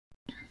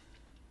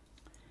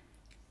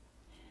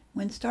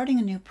When starting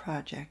a new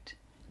project,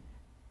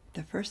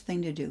 the first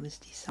thing to do is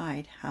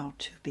decide how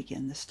to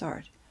begin the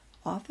start.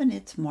 Often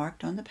it's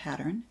marked on the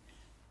pattern,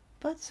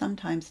 but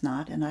sometimes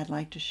not, and I'd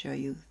like to show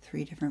you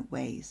 3 different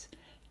ways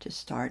to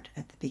start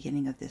at the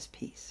beginning of this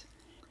piece.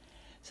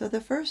 So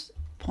the first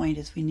point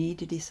is we need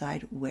to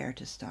decide where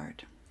to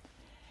start.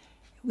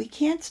 We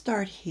can't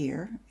start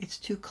here, it's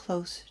too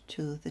close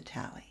to the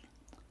tally.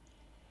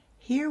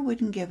 Here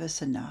wouldn't give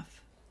us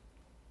enough.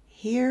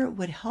 Here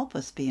would help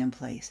us be in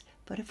place,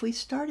 but if we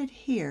started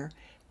here,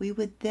 we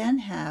would then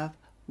have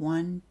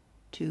 1,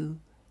 2,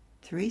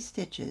 3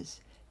 stitches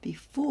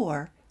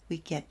before we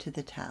get to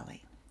the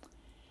tally.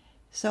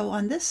 So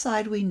on this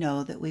side we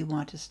know that we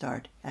want to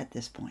start at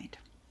this point.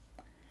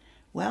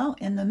 Well,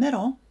 in the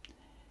middle,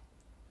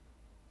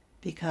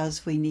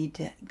 because we need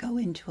to go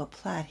into a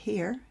plait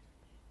here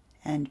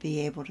and be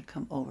able to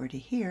come over to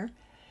here,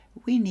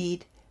 we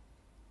need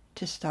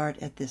to start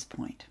at this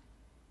point.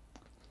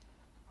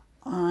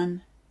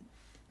 On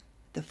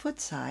the foot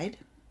side,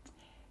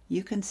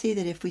 you can see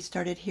that if we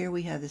started here,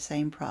 we have the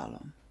same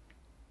problem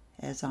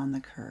as on the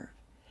curve.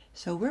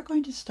 So we're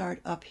going to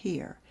start up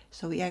here.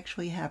 So we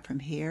actually have from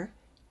here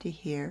to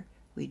here,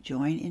 we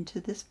join into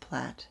this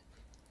plait,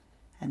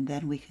 and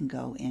then we can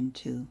go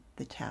into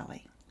the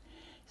tally.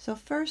 So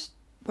first,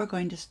 we're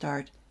going to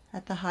start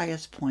at the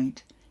highest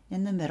point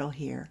in the middle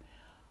here.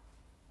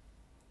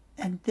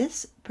 And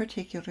this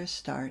particular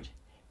start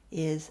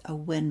is a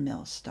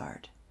windmill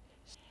start.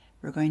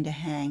 We're going to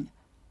hang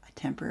a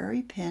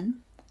temporary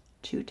pin,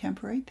 2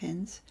 temporary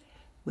pins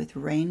with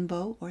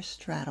rainbow or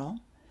straddle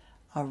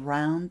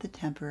around the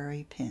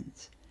temporary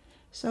pins.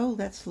 So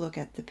let's look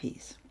at the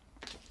piece.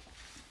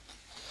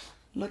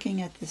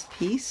 Looking at this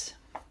piece,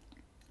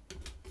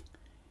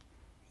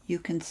 you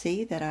can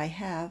see that I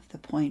have the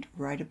point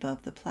right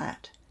above the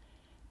plait,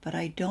 but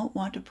I don't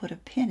want to put a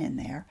pin in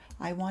there.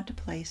 I want to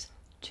place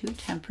 2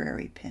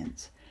 temporary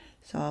pins.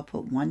 So I'll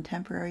put 1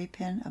 temporary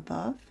pin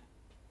above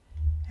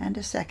and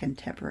a 2nd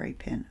temporary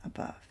pin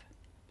above.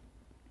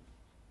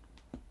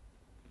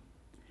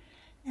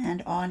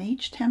 And on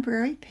each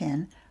temporary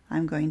pin,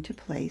 I'm going to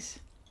place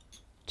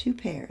 2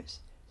 pairs.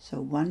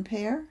 So 1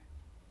 pair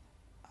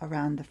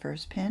around the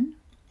first pin,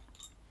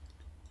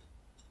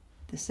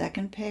 the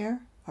 2nd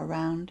pair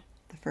around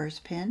the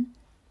first pin,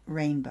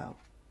 rainbow.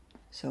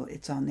 So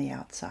it's on the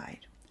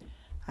outside.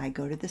 I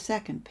go to the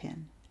 2nd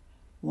pin,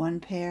 1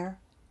 pair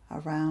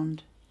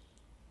around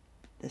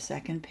the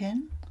 2nd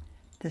pin,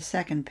 the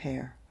 2nd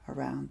pair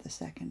around the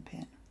 2nd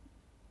pin.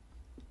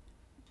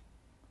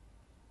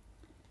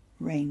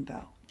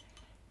 Rainbow.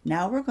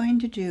 Now we're going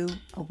to do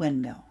a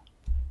windmill.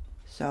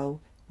 So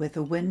with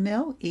a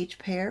windmill, each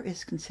pair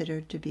is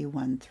considered to be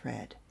 1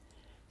 thread.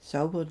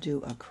 So we'll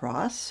do a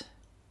cross.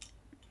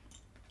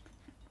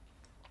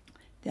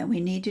 Then we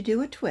need to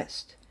do a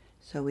twist.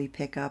 So we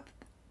pick up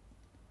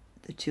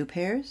the 2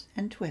 pairs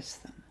and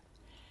twist them.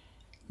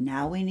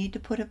 Now we need to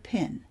put a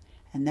pin,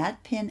 and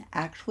that pin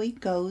actually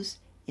goes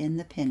in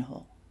the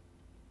pinhole.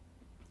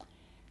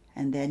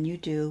 And then you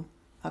do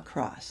a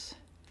cross.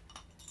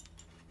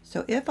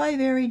 So if I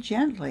very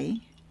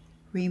gently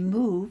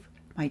remove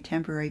my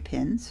temporary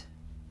pins,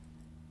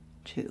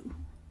 2,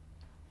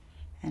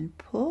 and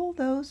pull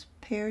those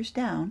pairs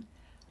down,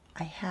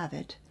 I have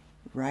it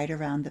right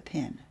around the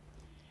pin.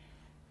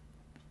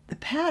 The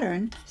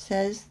pattern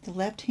says the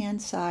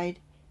left-hand side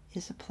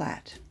is a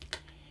plait.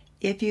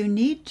 If you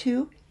need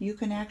to, you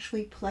can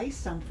actually place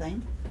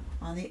something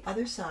on the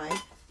other side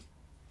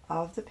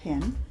of the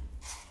pin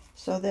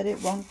so that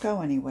it won't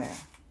go anywhere.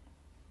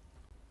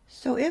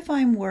 So if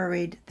I'm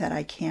worried that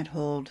I can't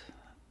hold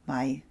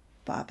my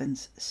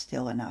bobbins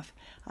still enough,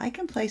 I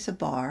can place a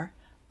bar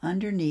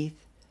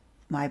underneath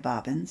my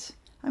bobbins.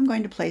 I'm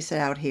going to place it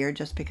out here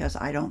just because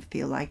I don't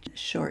feel like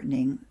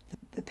shortening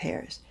the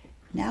pairs.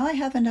 Now I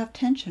have enough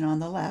tension on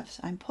the left,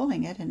 I'm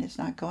pulling it and it's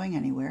not going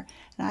anywhere,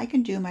 and I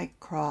can do my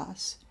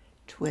cross,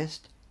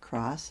 twist,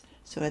 cross.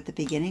 So at the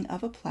beginning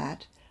of a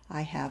plait,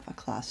 I have a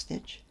cross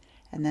stitch,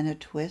 and then a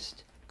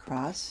twist,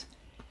 cross,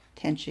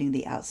 tensioning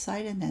the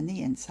outside and then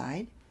the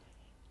inside,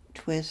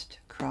 twist,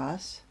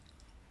 cross,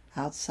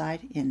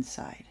 outside,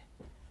 inside.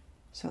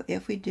 So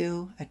if we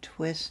do a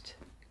twist,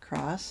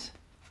 cross,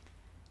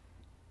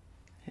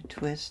 a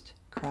twist,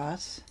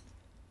 cross,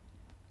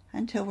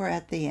 until we're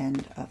at the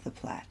end of the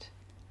plait.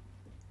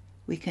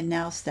 We can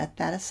now set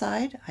that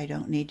aside. I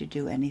don't need to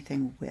do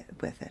anything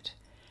with it.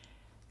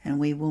 And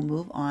we will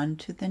move on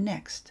to the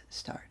next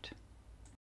start.